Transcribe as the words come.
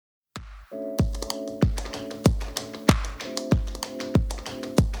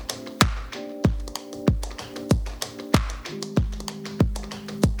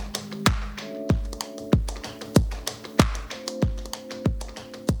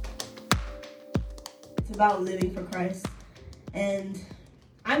It's about living for Christ. And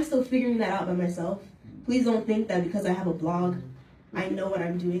I'm still figuring that out by myself. Please don't think that because I have a blog, I know what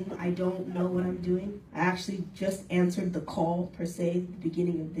I'm doing. I don't know what I'm doing. I actually just answered the call, per se, at the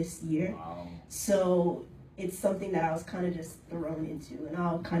beginning of this year. Wow. So it's something that I was kind of just thrown into. And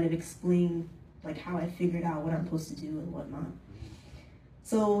I'll kind of explain like how I figured out what I'm supposed to do and whatnot.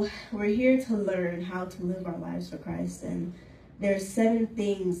 So we're here to learn how to live our lives for Christ. And there's 7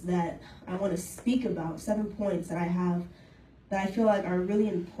 things that I want to speak about, 7 points that I have that I feel like are really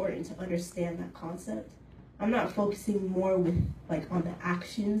important to understand that concept. I'm not focusing more with like on the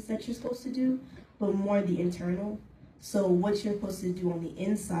actions that you're supposed to do, but more the internal. So what you're supposed to do on the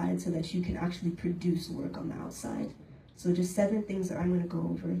inside so that you can actually produce work on the outside. So just 7 things that I'm going to go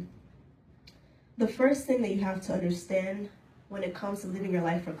over. The first thing that you have to understand when it comes to living your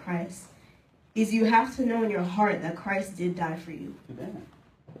life for Christ is you have to know in your heart that Christ did die for you. Amen.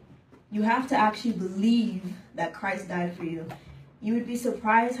 You have to actually believe that Christ died for you. You would be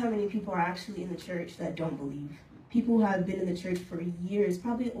surprised how many people are actually in the church that don't believe. People who have been in the church for years,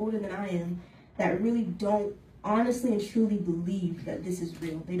 probably older than I am, that really don't honestly and truly believe that this is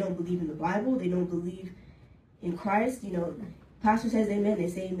real. They don't believe in the Bible. They don't believe in Christ. You know, pastor says amen, they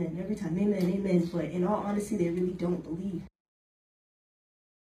say amen every time. Amen, amen. But in all honesty, they really don't believe.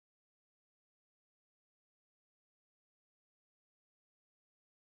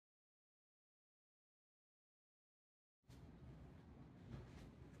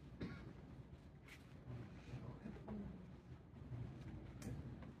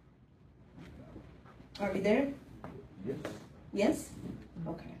 Are we there? Yes. Yes?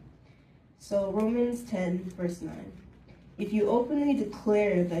 Okay. So Romans 10, verse 9. If you openly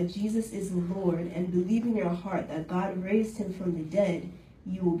declare that Jesus is the Lord and believe in your heart that God raised him from the dead,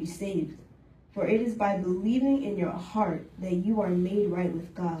 you will be saved. For it is by believing in your heart that you are made right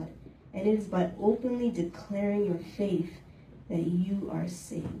with God, and it is by openly declaring your faith that you are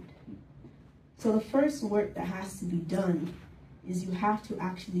saved. So the first work that has to be done is you have to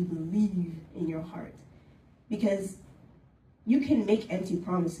actually believe in your heart. Because you can make empty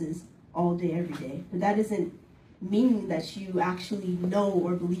promises all day, every day, but that doesn't mean that you actually know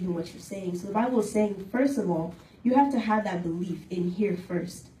or believe in what you're saying. So the Bible is saying, first of all, you have to have that belief in here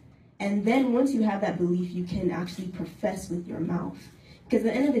first. And then once you have that belief, you can actually profess with your mouth. Because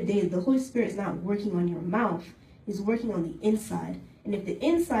at the end of the day, the Holy Spirit is not working on your mouth, it's working on the inside. And if the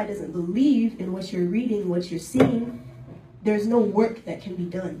inside doesn't believe in what you're reading, what you're seeing, there's no work that can be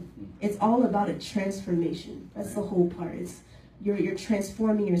done. It's all about a transformation. That's the whole part. It's you're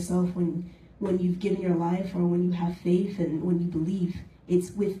transforming yourself when you've given your life or when you have faith and when you believe. It's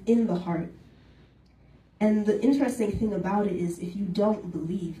within the heart. And the interesting thing about it is if you don't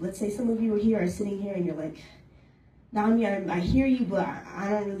believe, let's say some of you here are sitting here and you're like, Dami, I hear you, but I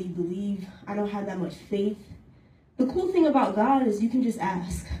don't really believe. I don't have that much faith. The cool thing about God is you can just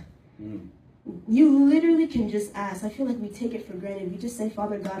ask. You literally can just ask. I feel like we take it for granted. We just say,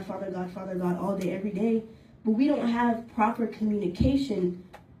 Father God, Father God, Father God all day, every day. But we don't have proper communication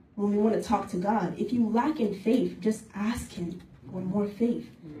when we want to talk to God. If you lack in faith, just ask him for more faith.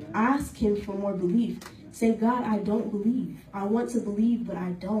 Ask him for more belief. Say, God, I don't believe. I want to believe, but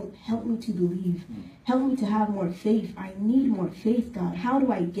I don't. Help me to believe. Help me to have more faith. I need more faith, God. How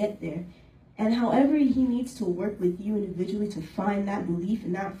do I get there? And however he needs to work with you individually to find that belief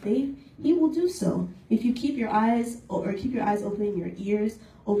and that faith, he will do so. If you keep your eyes open and your ears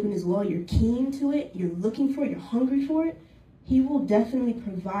open as well, you're keen to it, you're looking for it, you're hungry for it, he will definitely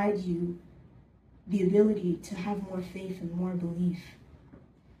provide you the ability to have more faith and more belief.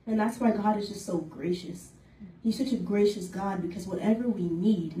 And that's why God is just so gracious. He's such a gracious God because whatever we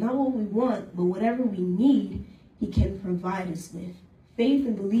need, not what we want, but whatever we need, he can provide us with. Faith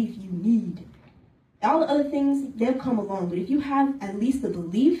and belief you need. All the other things, they'll come along. But if you have at least the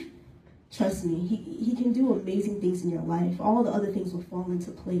belief, trust me, he can do amazing things in your life. All the other things will fall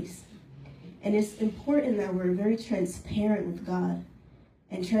into place. And it's important that we're very transparent with God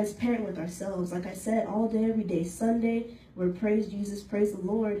and transparent with ourselves. Like I said, all day, every day. Sunday, we're praise Jesus, praise the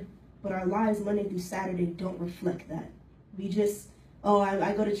Lord. But our lives Monday through Saturday don't reflect that. We just,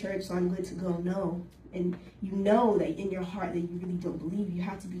 I go to church, so I'm good to go. No. And you know that in your heart that you really don't believe. You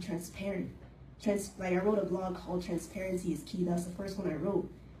have to be transparent. Like I wrote a blog called Transparency is Key. That's the first one I wrote.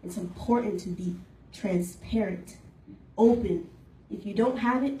 It's important to be transparent, open. If you don't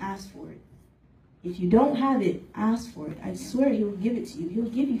have it, ask for it. If you don't have it, ask for it. I swear he'll give it to you. He'll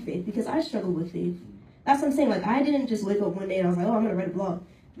give you faith because I struggle with faith. That's what I'm saying. Like I didn't just wake up one day and I was like, I'm going to write a blog.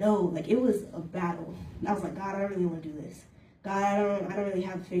 No, like it was a battle. I was like, God, I don't really want to do this. God, I don't really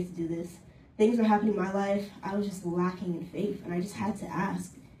have faith to do this. Things were happening in my life. I was just lacking in faith and I just had to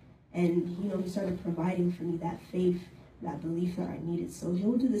ask. And, he started providing for me that faith, that belief that I needed. So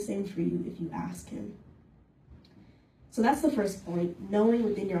he'll do the same for you if you ask him. So that's the first point, knowing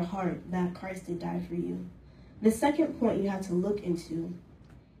within your heart that Christ did die for you. The second point you have to look into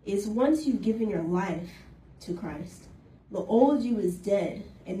is once you've given your life to Christ, the old you is dead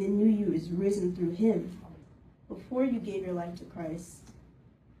and the new you is risen through him. Before you gave your life to Christ,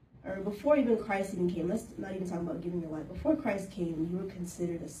 or before even Christ even came, let's not even talk about giving your life. Before Christ came, you were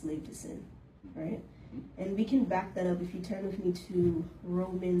considered a slave to sin, right? And we can back that up if you turn with me to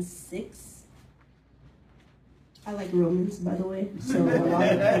Romans 6. I like Romans, by the way, so a lot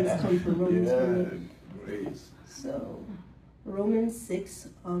of things come from Romans for me. Grace. So, Romans 6,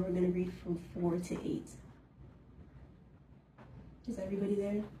 we're going to read from 4 to 8. Is everybody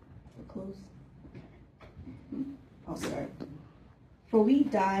there? We're close. I'll start. For we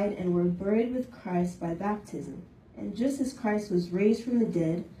died and were buried with Christ by baptism, and just as Christ was raised from the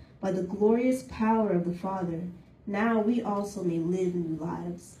dead by the glorious power of the Father, now we also may live new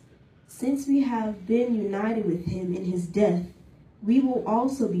lives. Since we have been united with him in his death, we will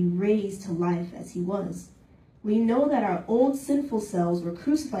also be raised to life as he was. We know that our old sinful selves were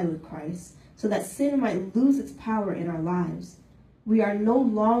crucified with Christ, so that sin might lose its power in our lives. We are no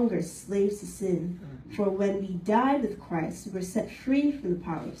longer slaves to sin, for when we died with Christ, we were set free from the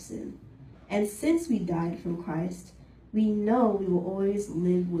power of sin. And since we died from Christ, we know we will always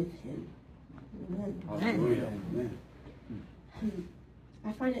live with him. Amen. Amen.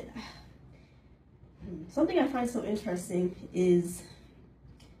 I find it... Something I find so interesting is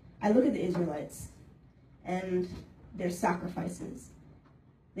I look at the Israelites and their sacrifices.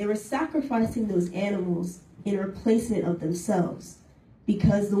 They were sacrificing those animals in replacement of themselves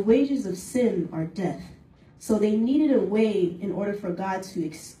because the wages of sin are death. So they needed a way in order for God to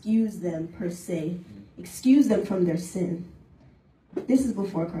excuse them, per se, excuse them from their sin. This is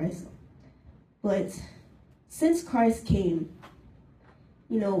before Christ. But since Christ came,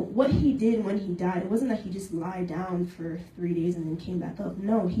 what he did when he died, it wasn't that he just lied down for 3 days and then came back up.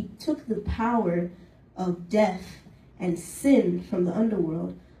 No, he took the power of death and sin from the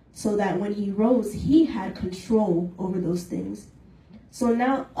underworld so that when he rose, he had control over those things. So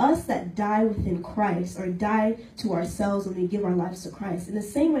now us that die within Christ, or die to ourselves when we give our lives to Christ, in the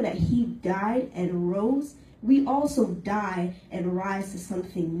same way that he died and rose, we also die and rise to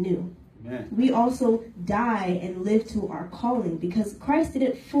something new. Amen. We also die and live to our calling, because Christ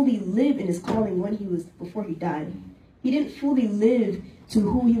didn't fully live in his calling before he died. He didn't fully live to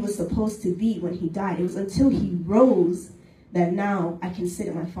who he was supposed to be when he died. It was until he rose that now I can sit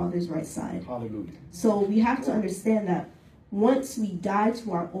at my Father's right side. Hallelujah. So we have to understand that once we die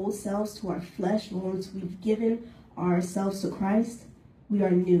to our old selves, to our flesh, once we've given ourselves to Christ, we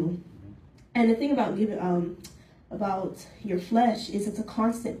are new. And the thing about your flesh is it's a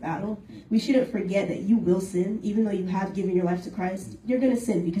constant battle. We shouldn't forget that you will sin. Even though you have given your life to Christ, you're going to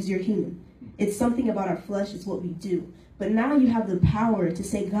sin because you're human. It's something about our flesh. It's what we do. But now you have the power to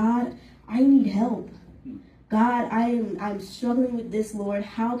say, God, I need help. God, I'm struggling with this, Lord.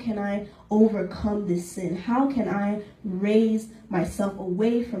 How can I overcome this sin? How can I raise myself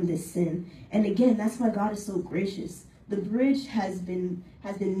away from this sin? And again, that's why God is so gracious. The bridge has been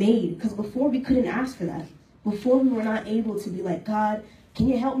made, because before we couldn't ask for that. Before we were not able to be like, God, can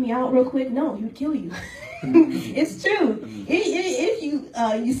you help me out real quick? No, he would kill you. It's true. If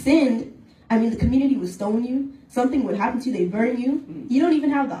you sinned, the community would stone you. Something would happen to you. They burn you. You don't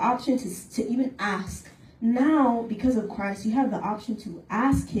even have the option to even ask. Now, because of Christ, you have the option to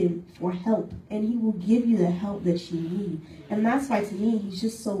ask him for help, and he will give you the help that you need. And that's why, to me, he's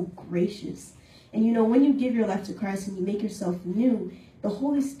just so gracious. And when you give your life to Christ and you make yourself new, the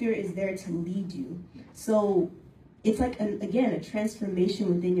Holy Spirit is there to lead you. So it's like, a transformation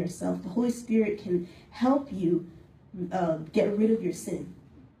within yourself. The Holy Spirit can help you get rid of your sin.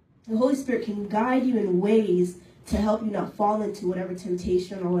 The Holy Spirit can guide you in ways to help you not fall into whatever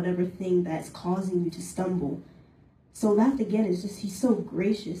temptation or whatever thing that's causing you to stumble. So that, again, is just, he's so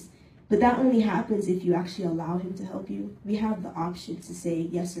gracious. But that only happens if you actually allow him to help you. We have the option to say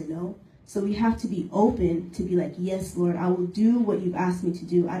yes or no. So we have to be open to be like, yes, Lord, I will do what you've asked me to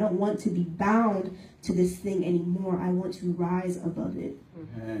do. I don't want to be bound to this thing anymore. I want to rise above it.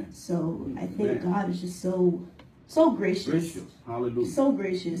 Amen. So I think God is just so gracious. Gracious. Hallelujah. So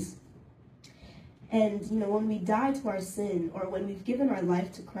gracious. And, when we die to our sin, or when we've given our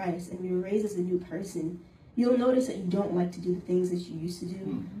life to Christ and we were raised as a new person, You'll notice that you don't like to do the things that you used to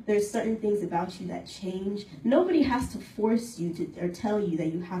do. There's certain things about you that change. Nobody has to force you to or tell you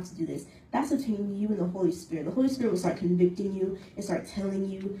that you have to do this. That's between you and the Holy Spirit. The Holy Spirit will start convicting you and start telling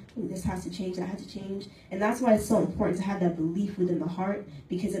you, this has to change, that has to change. And that's why it's so important to have that belief within the heart,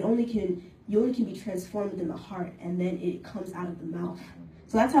 because you only can be transformed within the heart, and then it comes out of the mouth.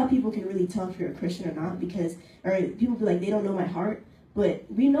 So that's how people can really tell if you're a Christian or not, or people be like, they don't know my heart. But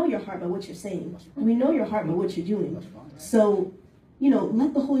we know your heart by what you're saying. We know your heart by what you're doing. So,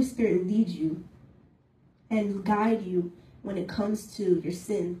 let the Holy Spirit lead you and guide you when it comes to your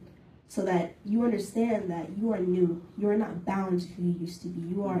sin, so that you understand that you are new. You are not bound to who you used to be.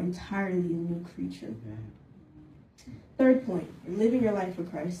 You are entirely a new creature. Third point, in living your life for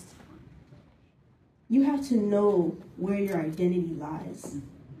Christ, you have to know where your identity lies.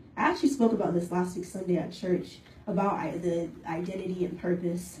 I actually spoke about this last week Sunday at church, about the identity and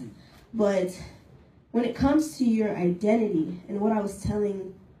purpose. But when it comes to your identity, and what I was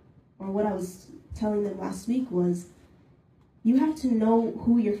telling them last week was, you have to know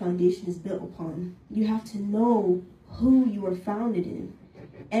who your foundation is built upon. You have to know who you are founded in.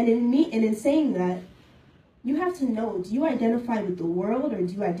 And in saying that, you have to know, do you identify with the world or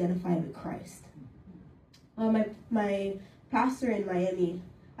do you identify with Christ? My pastor in Miami,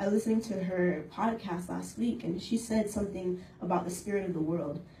 I was listening to her podcast last week, and she said something about the spirit of the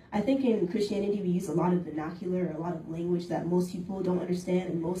world. I think in Christianity we use a lot of vernacular, a lot of language that most people don't understand,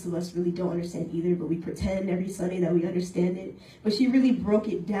 and most of us really don't understand either, but we pretend every Sunday that we understand it. But she really broke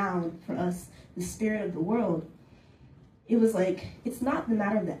it down for us, the spirit of the world. It was like, it's not the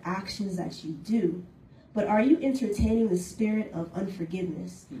matter of the actions that you do, but are you entertaining the spirit of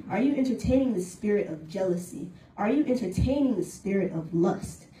unforgiveness? Are you entertaining the spirit of jealousy? Are you entertaining the spirit of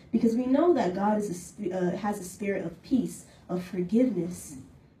lust? Because we know that God has a spirit of peace, of forgiveness.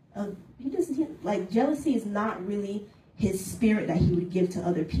 Jealousy is not really his spirit that he would give to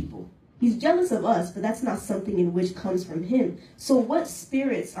other people. He's jealous of us, but that's not something in which comes from him. So what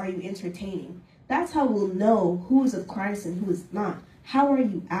spirits are you entertaining? That's how we'll know who is of Christ and who is not. How are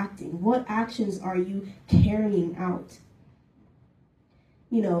you acting? What actions are you carrying out?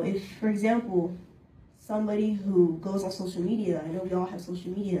 If, for example, somebody who goes on social media, I know we all have social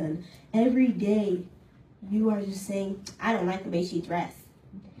media, and every day you are just saying, I don't like the way she dressed.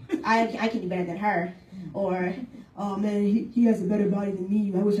 I can do better than her. Or, oh man, he has a better body than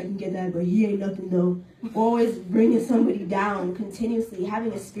me. I wish I can get that, but he ain't nothing though. Always bringing somebody down, continuously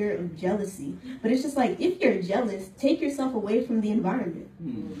having a spirit of jealousy. But it's just like, if you're jealous, take yourself away from the environment.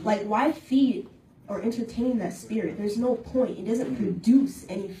 Like, why feed or entertain that spirit? There's no point. It doesn't produce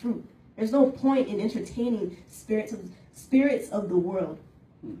any fruit. There's no point in entertaining spirits of the world.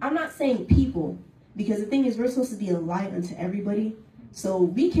 I'm not saying people, because the thing is, we're supposed to be a light unto everybody. So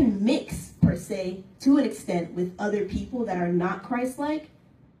we can mix, per se, to an extent, with other people that are not Christ-like,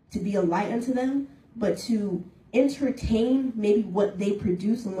 to be a light unto them, but to entertain maybe what they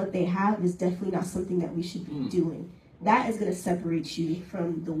produce and what they have is definitely not something that we should be doing. That is going to separate you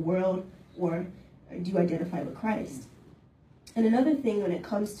from the world, or do you identify with Christ? And another thing when it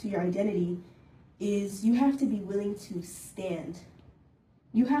comes to your identity is you have to be willing to stand.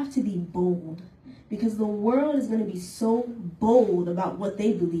 You have to be bold, because the world is going to be so bold about what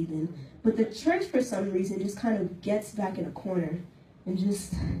they believe in. But the church, for some reason, just kind of gets back in a corner and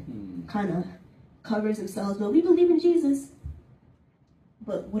just kind of covers themselves. But we believe in Jesus.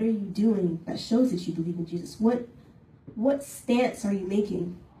 But what are you doing that shows that you believe in Jesus? What stance are you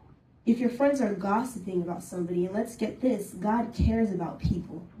making? If your friends are gossiping about somebody, and let's get this, God cares about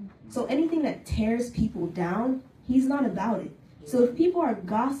people. So anything that tears people down, he's not about it. So if people are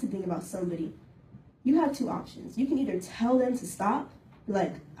gossiping about somebody, you have two options. You can either tell them to stop,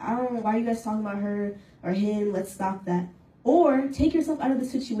 like, I don't know, why are you guys talking about her or him? Let's stop that. Or take yourself out of the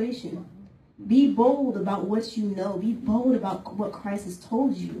situation. Be bold about what you know. Be bold about what Christ has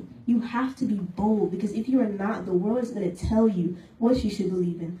told you. You have to be bold, because if you are not, the world is going to tell you what you should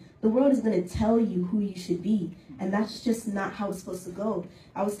believe in. The world is going to tell you who you should be. And that's just not how it's supposed to go.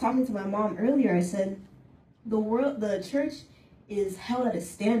 I was talking to my mom earlier. I said, the church is held at a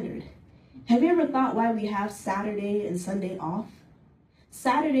standard. Have you ever thought why we have Saturday and Sunday off?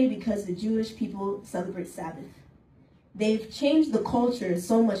 Saturday, because the Jewish people celebrate Sabbath. They've changed the culture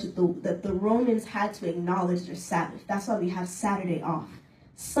so much that the Romans had to acknowledge their Sabbath. That's why we have Saturday off.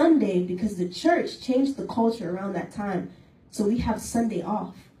 Sunday, because the church changed the culture around that time, so we have Sunday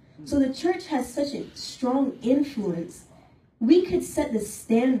off. So the church has such a strong influence. We could set the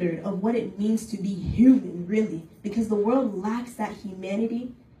standard of what it means to be human, really, because the world lacks that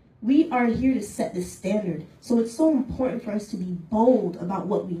humanity. We are here to set the standard. So it's so important for us to be bold about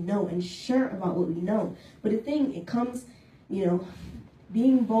what we know and sure about what we know. But the thing, it comes,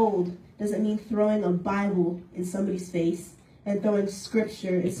 being bold doesn't mean throwing a Bible in somebody's face and throwing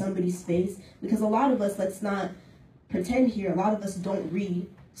scripture in somebody's face. Because a lot of us, let's not pretend here, a lot of us don't read.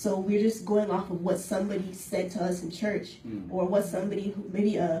 So we're just going off of what somebody said to us in church, or what somebody,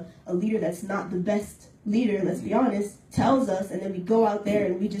 maybe a leader that's not the best leader, let's be honest, tells us, and then we go out there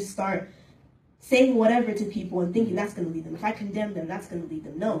and we just start saying whatever to people and thinking that's going to lead them. If I condemn them, that's going to lead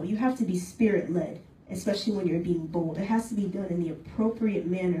them. No, you have to be spirit-led, especially when you're being bold. It has to be done in the appropriate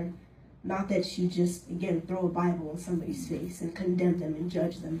manner, not that you just, again, throw a Bible in somebody's face and condemn them and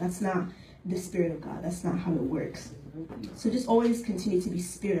judge them. That's not the Spirit of God. That's not how it works. So just always continue to be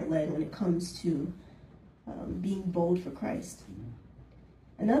spirit-led when it comes to being bold for Christ.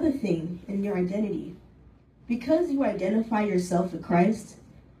 Another thing in your identity, because you identify yourself with Christ,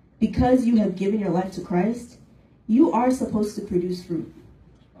 because you have given your life to Christ, you are supposed to produce fruit.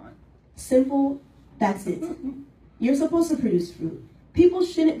 Simple, that's it. You're supposed to produce fruit. People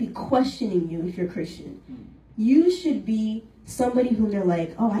shouldn't be questioning you if you're Christian. You should be somebody who they're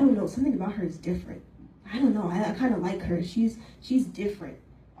like, oh, I don't know, something about her is different. I don't know, I kind of like her. She's different.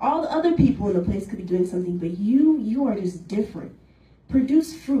 All the other people in the place could be doing something, but you are just different.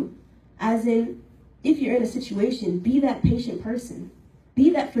 Produce fruit. As in, if you're in a situation, be that patient person. Be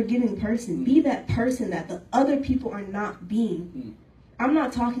that forgiving person. Be that person that the other people are not being. I'm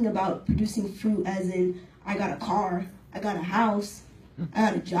not talking about producing fruit as in, I got a car, I got a house, I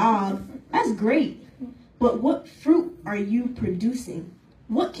got a job. That's great. But what fruit are you producing?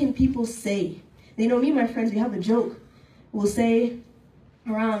 What can people say? Me and my friends, we have a joke. We'll say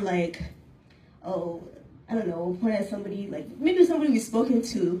around like, oh, I don't know, point at somebody, like maybe somebody we've spoken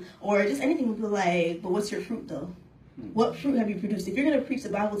to, or just anything, we'll be like, but what's your fruit though? What fruit have you produced? If you're going to preach the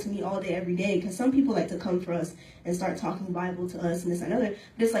Bible to me all day, every day, because some people like to come for us and start talking Bible to us and this and another,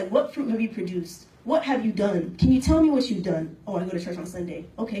 but it's like, what fruit have you produced? What have you done? Can you tell me what you've done? Oh, I go to church on Sunday.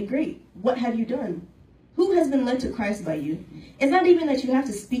 Okay, great. What have you done? Who has been led to Christ by you? It's not even that you have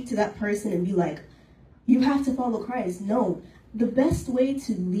to speak to that person and be like, you have to follow Christ. No. The best way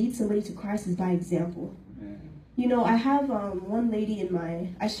to lead somebody to Christ is by example. I have one lady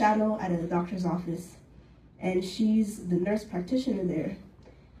I shadow at a doctor's office, and she's the nurse practitioner there.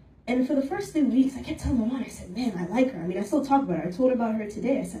 And for the first 3 weeks, I kept telling my mom, I said, man, I like her. I mean, I still talk about her. I told her about her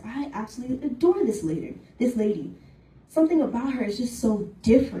today. I said, I absolutely adore this lady. Something about her is just so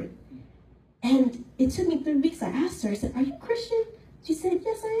different. And it took me 3 weeks. I asked her, I said, are you Christian? She said,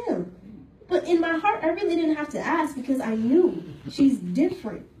 yes, I am. But in my heart, I really didn't have to ask because I knew she's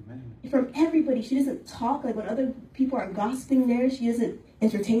different from everybody. She doesn't talk like when other people are gossiping there. She doesn't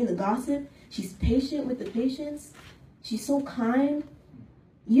entertain the gossip. She's patient with the patients. She's so kind.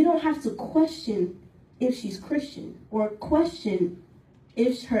 You don't have to question if she's Christian or question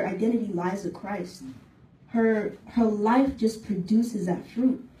if her identity lies with Christ. Her life just produces that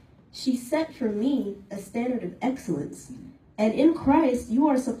fruit. She set for me a standard of excellence. And in Christ, you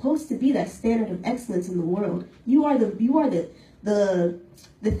are supposed to be that standard of excellence in the world. You are the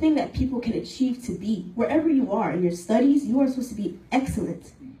thing that people can achieve to be. Wherever you are in your studies, you are supposed to be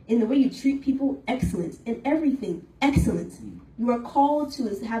excellent. In the way you treat people, excellent. In everything, excellent. You are called to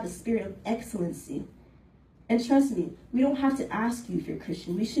have a spirit of excellency. And trust me, we don't have to ask you if you're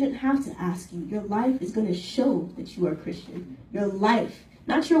Christian. We shouldn't have to ask you. Your life is going to show that you are Christian. Your life,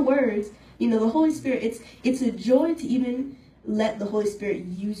 not your words. The Holy Spirit, it's a joy to even let the Holy Spirit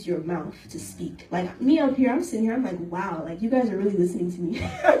use your mouth to speak. Like me up here, I'm sitting here, I'm like, wow, like you guys are really listening to me.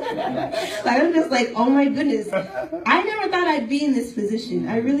 Like I'm just like, oh my goodness. I never thought I'd be in this position.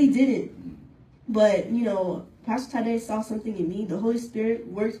 I really didn't. But, Pastor Tade saw something in me. The Holy Spirit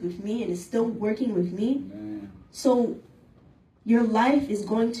worked with me and is still working with me. So your life is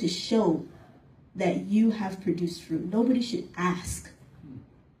going to show that you have produced fruit. Nobody should ask.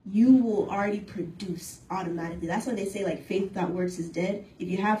 You will already produce automatically. That's why they say like faith without works is dead. If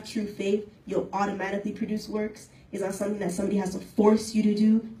you have true faith, you'll automatically produce works. It's not something that somebody has to force you to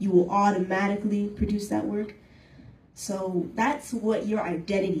do. You will automatically produce that work. So that's what your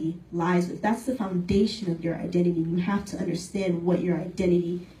identity lies with. That's the foundation of your identity. You have to understand what your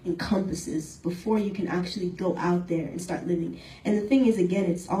identity encompasses before you can actually go out there and start living. And the thing is, again,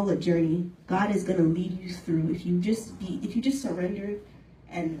 it's all a journey. God is going to lead you through. If you just surrender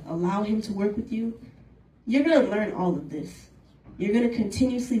and allow him to work with you, you're going to learn all of this. You're going to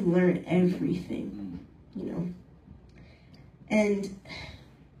continuously learn everything, And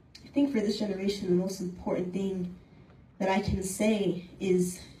I think for this generation, the most important thing that I can say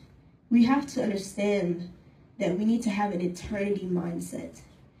is we have to understand that we need to have an eternity mindset.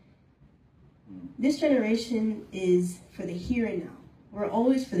 This generation is for the here and now. We're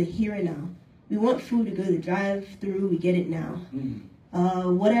always for the here and now. We want food to go to the drive-through, we get it now.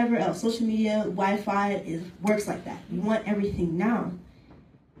 Whatever else, social media, Wi-Fi works like that. We want everything now.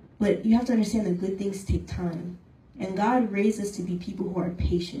 But you have to understand that good things take time. And God raised us to be people who are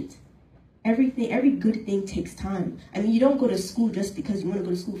patient. Every good thing takes time. I mean, you don't go to school just because you want to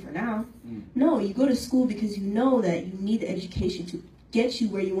go to school for now. No, you go to school because you know that you need the education to get you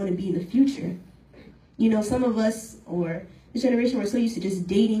where you want to be in the future. You know, some of us, or this generation, we're so used to just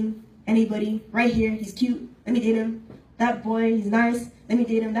dating anybody. Right here, he's cute, let me date him. That boy, he's nice, let me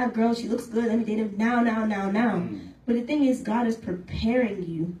date him. That girl, she looks good, let me date him. Now. But the thing is, God is preparing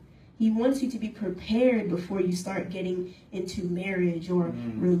you. He wants you to be prepared before you start getting into marriage or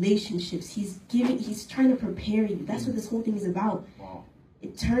relationships. He's trying to prepare you. That's what this whole thing is about. Wow.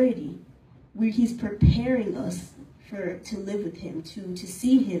 Eternity. Where he's preparing us to live with him, to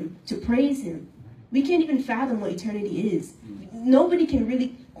see him, to praise him. We can't even fathom what eternity is. Nobody can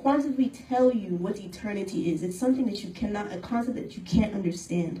really quantitatively tell you what eternity is. It's something that a concept that you can't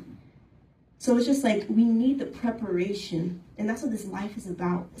understand. So it's just like we need the preparation, and that's what this life is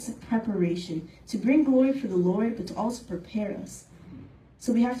about. It's a preparation to bring glory for the Lord, but to also prepare us.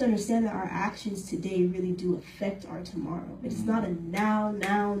 So we have to understand that our actions today really do affect our tomorrow. It's not a now.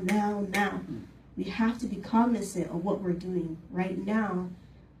 We have to be cognizant of what we're doing right now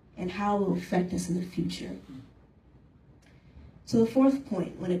and how it will affect us in the future. So the fourth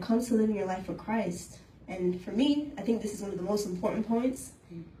point, when it comes to living your life for Christ, and for me, I think this is one of the most important points,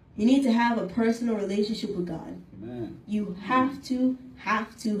 you need to have a personal relationship with God. Amen. You have to have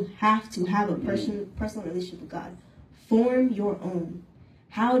a personal relationship with God. Form your own.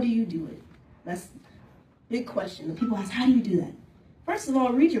 How do you do it? That's a big question. The people ask, how do you do that? First of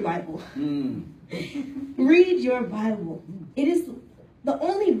all, read your Bible. Read your Bible. It is the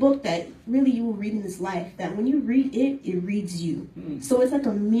only book that really you will read in this life that when you read it, it reads you. So it's like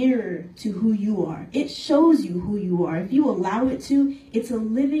a mirror to who you are. It shows you who you are. If you allow it to, it's a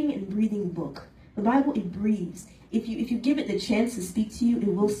living and breathing book. The Bible, it breathes. If you give it the chance to speak to you,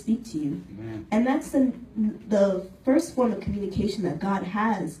 it will speak to you. Amen. And that's the first form of communication that God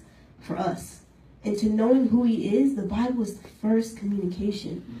has for us. And to knowing who he is, the Bible is the first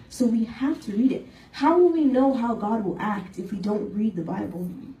communication. So we have to read it. How will we know how God will act if we don't read the Bible?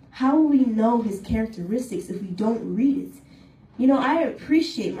 How will we know his characteristics if we don't read it? You know, I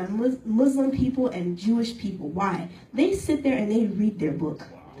appreciate my Muslim people and Jewish people. Why? They sit there and they read their book.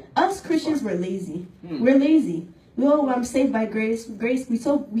 Us Christians, we're lazy. We're lazy. I'm saved by grace. We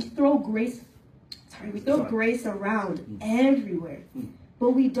throw grace around everywhere.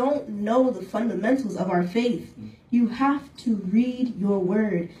 But we don't know the fundamentals of our faith. You have to read your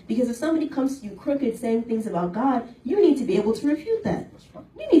word. Because if somebody comes to you crooked saying things about God, you need to be able to refute that.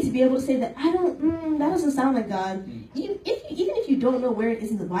 You need to be able to say that, that doesn't sound like God. Even if you don't know where it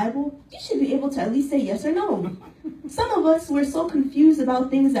is in the Bible, you should be able to at least say yes or no. Some of us, we're so confused about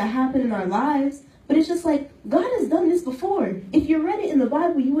things that happen in our lives, but it's just like, God has done this before. If you read it in the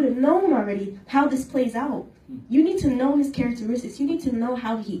Bible, you would have known already how this plays out. You need to know his characteristics. You need to know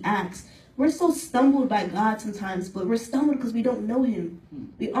how he acts. We're so stumbled by God sometimes, but we're stumbled because we don't know him.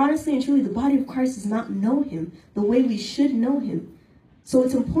 We honestly and truly, the body of Christ does not know him the way we should know him. So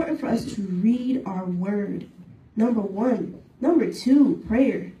it's important for us to read our word. Number one. Number two,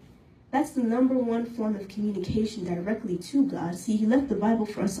 prayer. That's the number one form of communication directly to God. See, he left the Bible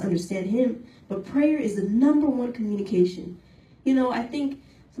for us to understand him, but prayer is the number one communication. You know, I think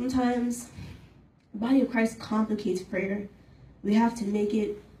sometimes the body of Christ complicates prayer. We have to make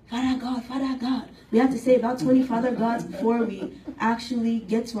it, Father God, Father God. We have to say about 20 Father Gods before we actually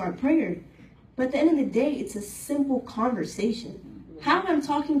get to our prayer. But at the end of the day, it's a simple conversation. How I'm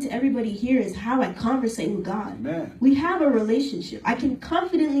talking to everybody here is how I conversate with God. Amen. We have a relationship. I can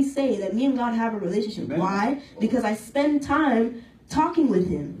confidently say that me and God have a relationship. Amen. Why? Because I spend time talking with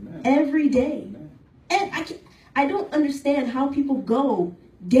him. Amen. Every day. Amen. And I don't understand how people go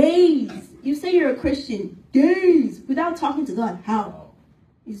days. You say you're a Christian, days without talking to God. How?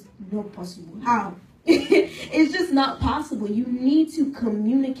 It's not possible. How? It's just not possible. You need to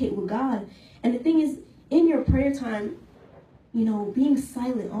communicate with God. And the thing is, in your prayer time, you know, being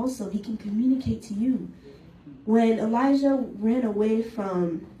silent also, he can communicate to you. When Elijah ran away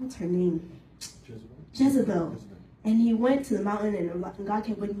from, what's her name? Jezebel. And he went to the mountain and God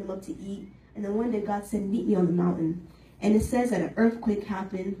kept waking him up to eat. And then one day God said, meet me on the mountain. And it says that an earthquake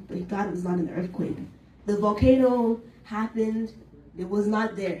happened, but God was not in the earthquake. The volcano happened, it was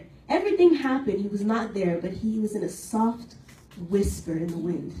not there. Everything happened, he was not there, but he was in a soft whisper in the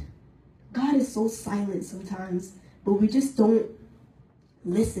wind. God is so silent sometimes, but we just don't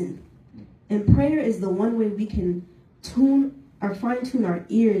listen. And prayer is the one way we can tune or fine-tune our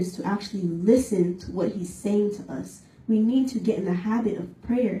ears to actually listen to what he's saying to us. We need to get in the habit of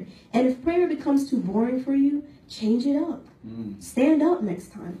prayer. And if prayer becomes too boring for you, change it up. Stand up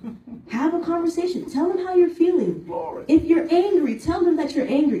next time. Have a conversation. Tell them how you're feeling. Glory. If you're angry, tell them that you're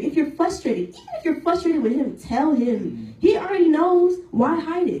angry. If you're frustrated, even if you're frustrated with him, tell him. He already knows. Why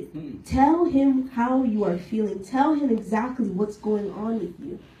hide it? Tell him how you are feeling. Tell him exactly what's going on with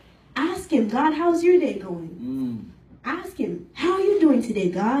you. Ask him, God, how's your day going? Ask him, how are you doing today,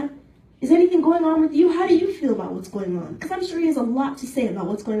 God? Is anything going on with you? How do you feel about what's going on? Because I'm sure he has a lot to say about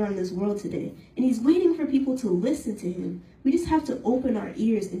what's going on in this world today. And he's waiting for people to listen to him. We just have to open our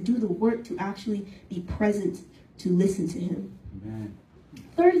ears and do the work to actually be present to listen to him. Amen.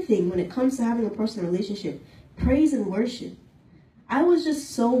 Third thing, when it comes to having a personal relationship, praise and worship. I was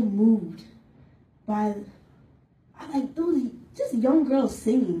just so moved by those just young girls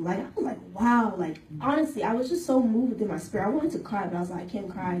singing. Like, I was like, wow. Like, honestly, I was just so moved within my spirit. I wanted to cry, but I was like, I can't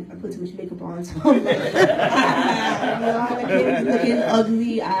cry. I put too much makeup on, so I'm like, I can't be looking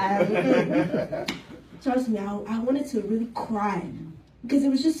ugly. Trust me, I wanted to really cry because it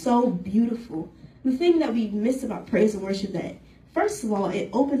was just so beautiful. The thing that we miss about praise and worship, that first of all,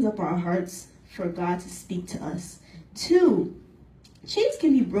 it opens up our hearts for God to speak to us. 2, chains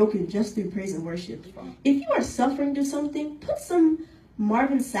can be broken just through praise and worship. If you are suffering through something, put some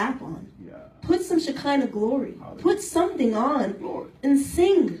Marvin Sapp on. Yeah. Put some Shekinah Glory. Put something on Glory. and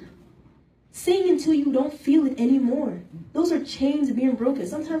sing. Sing until you don't feel it anymore. Those are chains being broken.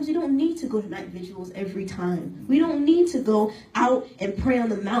 Sometimes you don't need to go to night vigils every time. We don't need to go out and pray on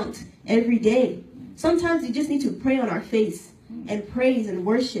the mount every day. Sometimes you just need to pray on our face and praise and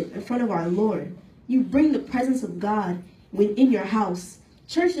worship in front of our Lord. You bring the presence of God in your house.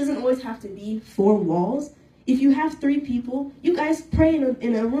 Church doesn't always have to be 4 walls. If you have 3 people, you guys pray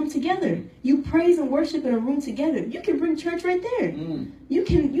in a room together. You praise and worship in a room together. You can bring church right there. You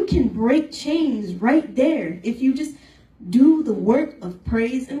can break chains right there if you just do the work of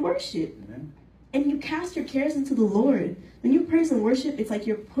praise and worship. Amen. And you cast your cares into the Lord. When you praise and worship, it's like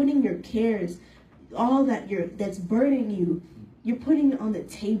you're putting your cares, all that's burdening you, you're putting it on the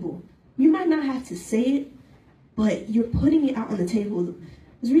table. You might not have to say it, but you're putting it out on the table. I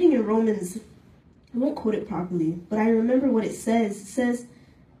was reading in Romans, I won't quote it properly, but I remember what it says. It says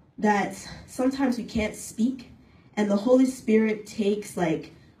that sometimes we can't speak, and the Holy Spirit takes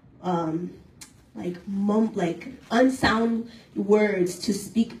unsound words to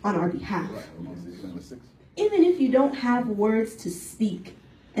speak on our behalf. Right. Romans 6. Even if you don't have words to speak,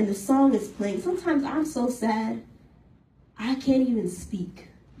 and the song is playing, sometimes I'm so sad, I can't even speak.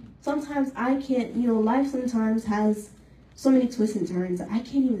 Sometimes I can't, life sometimes has so many twists and turns that I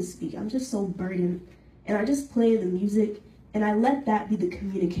can't even speak. I'm just so burdened. And I just play the music, and I let that be the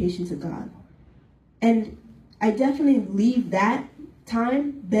communication to God. And I definitely leave that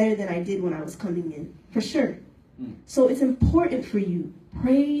time better than I did when I was coming in, for sure. So it's important for you.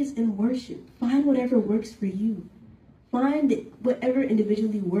 Praise and worship. Find whatever works for you. Find whatever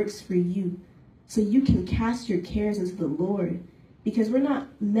individually works for you, so you can cast your cares into the Lord. Because we're not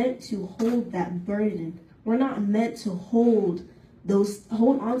meant to hold that burden. We're not meant to hold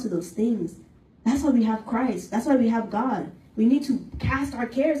on to those things. That's why we have Christ. That's why we have God. We need to cast our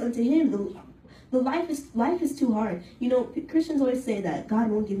cares unto him. The life is too hard. Christians always say that God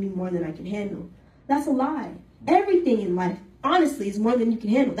won't give me more than I can handle. That's a lie. Everything in life, honestly, is more than you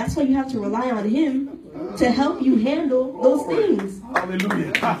can handle. That's why you have to rely on him to help you handle those things.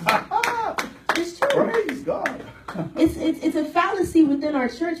 Hallelujah. It's true. Praise God. It's a fallacy within our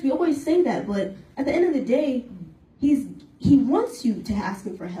church. We always say that, but at the end of the day, he wants you to ask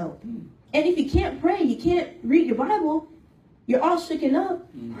him for help. And if you can't pray, you can't read your Bible, you're all shaken up.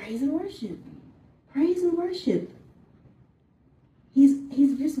 Praise and worship. Praise and worship. He's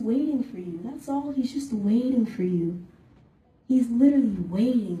just waiting for you. That's all. He's just waiting for you. He's literally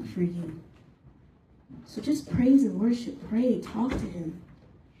waiting for you. So just praise and worship. Pray. Talk to him.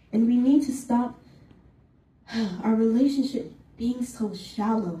 And we need to stop our relationship being so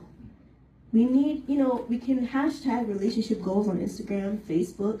shallow. We need, we can hashtag relationship goals on Instagram,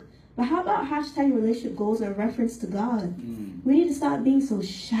 Facebook, but how about hashtag relationship goals in reference to God? We need to stop being so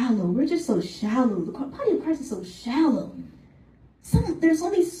shallow. We're just so shallow. The body of Christ is so shallow. There's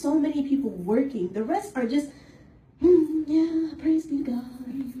only so many people working. The rest are just, yeah, praise be God.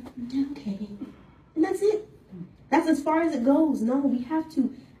 Okay. And that's it. That's as far as it goes. No, we have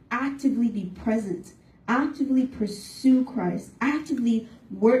to actively be present. Actively pursue Christ. Actively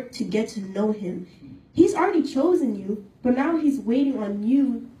work to get to know him. He's already chosen you, but now he's waiting on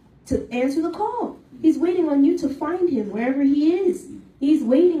you to answer the call. He's waiting on you to find him wherever he is. He's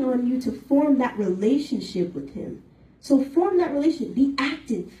waiting on you to form that relationship with him. So form that relationship. Be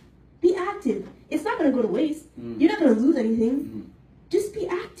active. Be active. It's not going to go to waste. You're not going to lose anything. Just be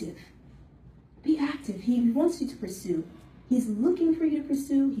active. Be active. He wants you to pursue. He's looking for you to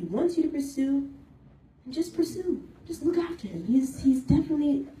pursue. He wants you to pursue. And just pursue. Just look after him. He's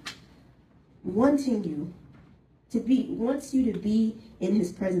definitely wanting you to be, wants you to be in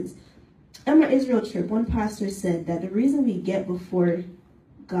his presence. At my Israel trip, one pastor said that the reason we get before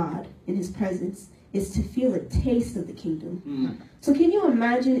God in his presence is to feel a taste of the kingdom. So can you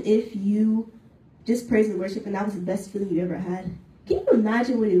imagine if you just praise and worship and that was the best feeling you ever had? Can you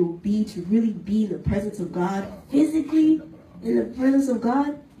imagine what it will be to really be in the presence of God, physically in the presence of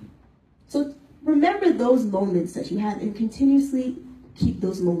God? So remember those moments that you had and continuously keep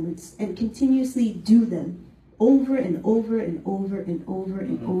those moments and continuously do them over and over and over and over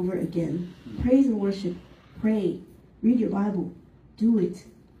and over again. Praise and worship. Pray. Read your Bible. Do it.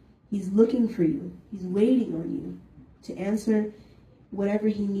 He's looking for you. He's waiting on you to answer whatever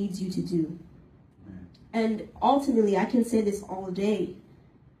he needs you to do. And ultimately, I can say this all day.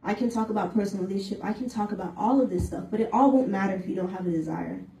 I can talk about personal leadership. I can talk about all of this stuff, but it all won't matter if you don't have a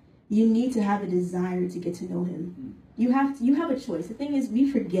desire. You need to have a desire to get to know him. You have a choice. The thing is, we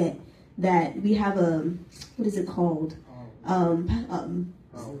forget that we have a, what is it called?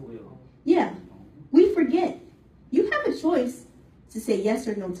 Yeah, we forget. You have a choice to say yes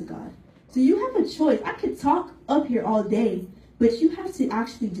or no to God. So you have a choice. I could talk up here all day, but you have to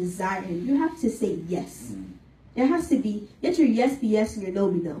actually desire him. You have to say yes. It has to be, let your yes be yes and your no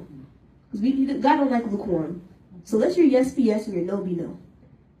be no. Because God don't like lukewarm. So let your yes be yes and your no be no.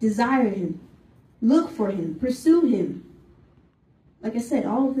 Desire him. Look for him. Pursue him. Like I said,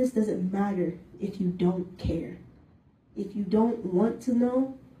 all of this doesn't matter if you don't care. If you don't want to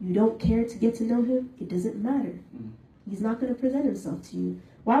know, you don't care to get to know him, it doesn't matter. He's not going to present himself to you.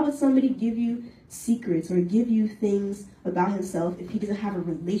 Why would somebody give you secrets or give you things about himself if he doesn't have a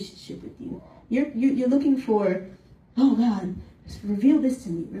relationship with you? You're looking for, oh God, reveal this to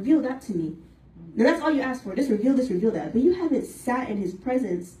me, reveal that to me. And that's all you ask for, just reveal this, reveal that. But you haven't sat in his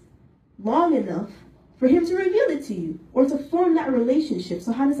presence long enough for him to reveal it to you or to form that relationship.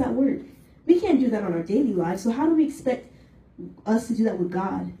 So how does that work? We can't do that on our daily lives. So how do we expect us to do that with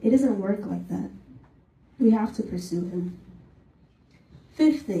God? It doesn't work like that. We have to pursue him.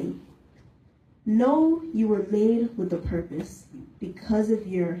 Fifth thing, know you were made with a purpose because of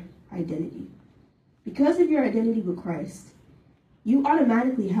your identity. Because of your identity with Christ, you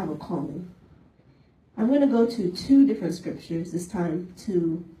automatically have a calling. I'm going to go to 2 different scriptures this time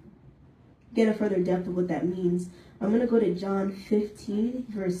to get a further depth of what that means. I'm going to go to John 15,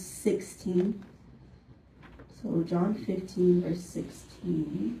 verse 16. So John 15, verse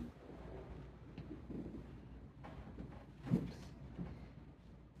 16.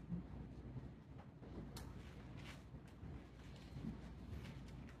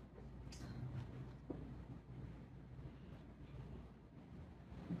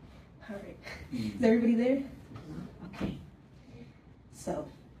 All right. Is everybody there? Okay. So,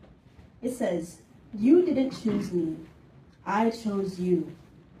 it says, you didn't choose me. I chose you.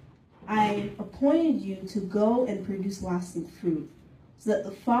 I appointed you to go and produce lasting fruit, so that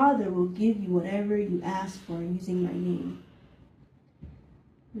the Father will give you whatever you ask for using my name.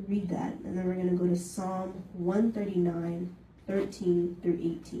 Read that, and then we're going to go to Psalm 139, 13 through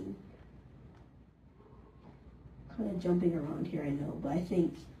 18. Kind of jumping around here, I know, but I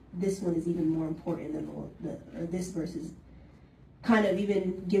think this one is even more important than this verse is kind of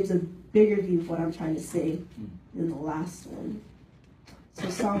even gives a bigger view of what I'm trying to say than the last one. So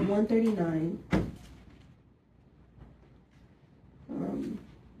Psalm 139,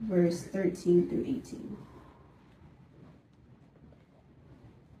 verse 13 through 18.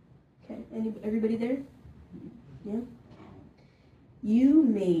 Okay, everybody there? Yeah? You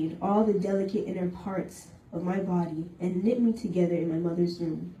made all the delicate inner parts of my body and knit me together in my mother's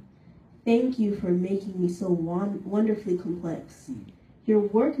womb. Thank you for making me so wonderfully complex. Your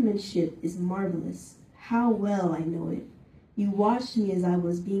workmanship is marvelous. How well I know it. You watched me as I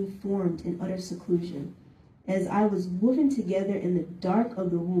was being formed in utter seclusion. As I was woven together in the dark of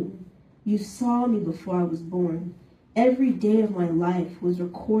the womb, you saw me before I was born. Every day of my life was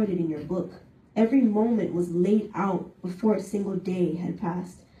recorded in your book. Every moment was laid out before a single day had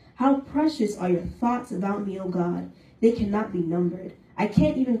passed. How precious are your thoughts about me, O God. They cannot be numbered. I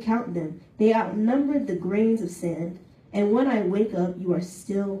can't even count them. They outnumber the grains of sand. And when I wake up, you are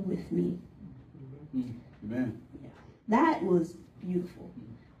still with me. Amen. Yeah, that was beautiful.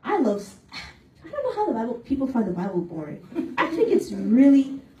 I don't know how people find the Bible boring. I think it's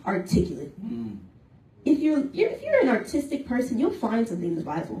really articulate. If you're an artistic person, you'll find something in the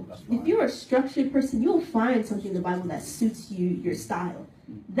Bible. If you're a structured person, you'll find something in the Bible that suits you, your style.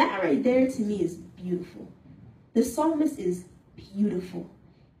 That right there to me is beautiful. The psalmist is beautiful.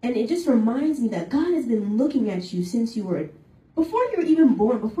 And it just reminds me that God has been looking at you since before you were even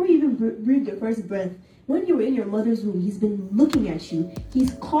born, before you even breathed your first breath. When you were in your mother's womb, he's been looking at you.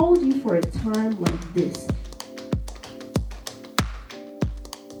 He's called you for a time like this.